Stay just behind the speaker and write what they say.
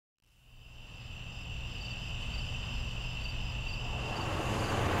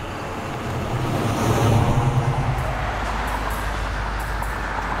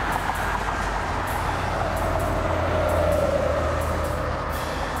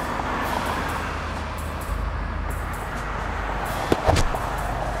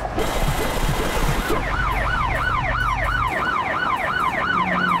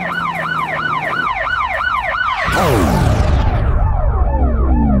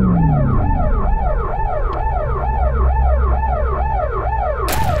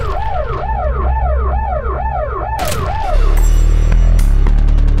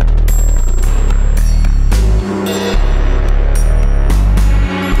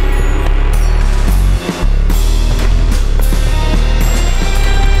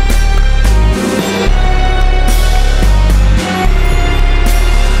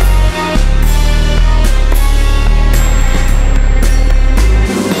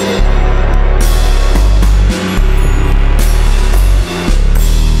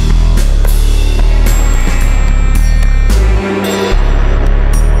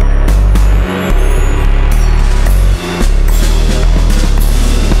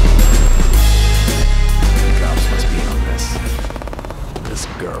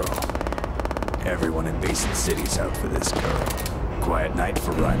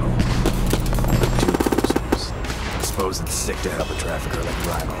trafficker like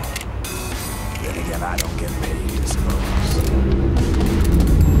Rhino. Then again, I don't get paid, I suppose.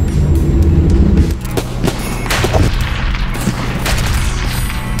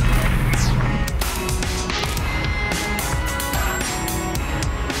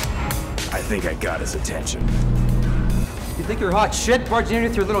 I think I got his attention. You think you're hot shit barging in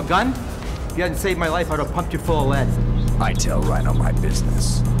with your little gun? If you hadn't saved my life, I'd have pumped you full of lead. I tell Rhino my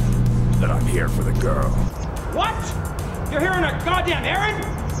business. That I'm here for the girl. What? You're here on a goddamn errand?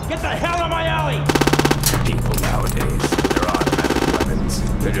 Get the hell out of my alley! People nowadays, they're automatic weapons.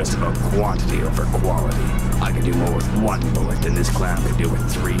 They're just about quantity over quality. I can do more with 1 bullet than this clown could do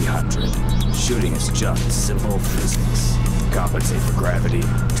with 300. Shooting is just simple physics. Compensate for gravity,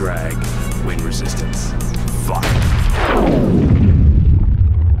 drag, wind resistance, fire.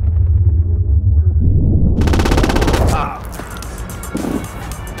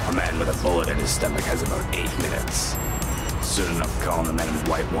 A man with a bullet in his stomach has about 8 minutes. Soon enough, calling the man in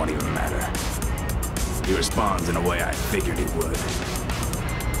white won't even matter. He responds in a way I figured he would.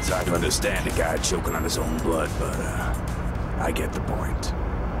 It's hard to understand a guy choking on his own blood, but I get the point.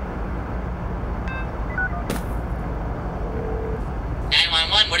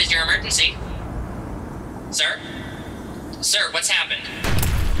 911, what is your emergency? Sir? Sir, what's happened?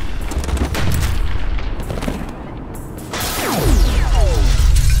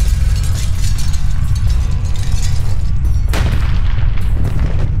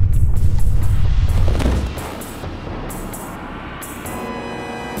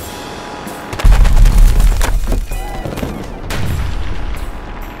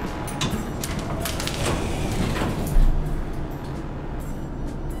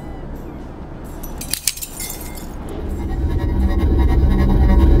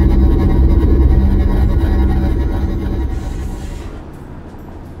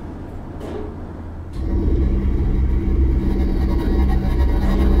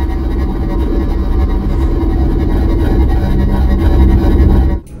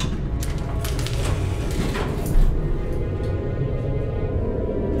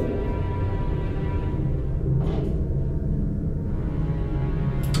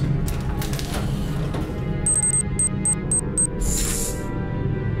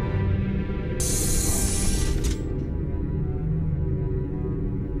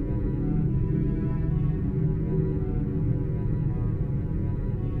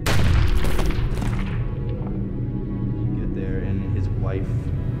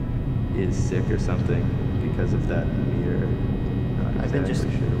 Is sick or something because of that mirror. I've been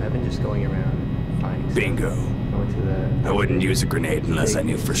just going around finding Bingo. Going to the, I wouldn't use a grenade unless I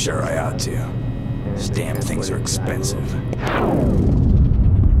knew for sure I ought to. These damn things are expensive.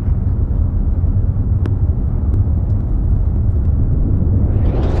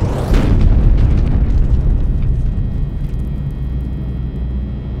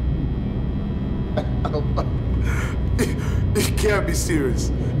 You can't be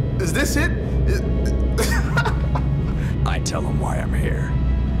serious. Is this it? I tell him why I'm here.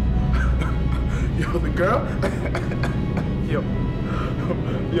 Yo, the girl?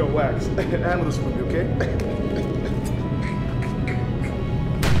 Yo, Wax, handle this for me, okay?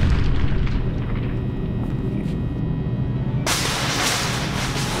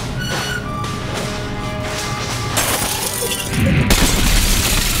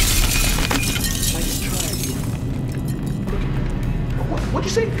 What'd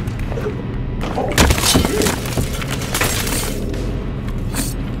you say? Oh, shit.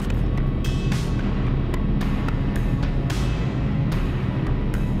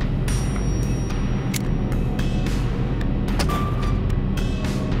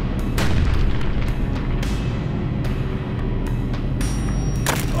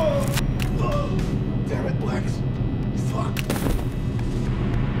 Damn it, Wax. Fuck.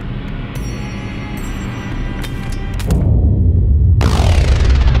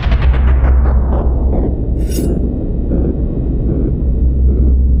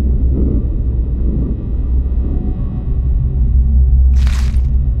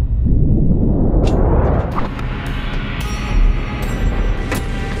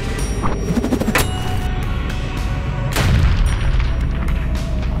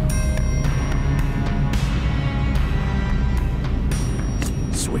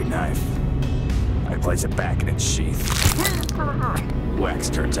 Sweet knife. I place it back in its sheath. Wax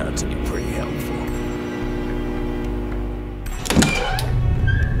turns out to be pretty helpful.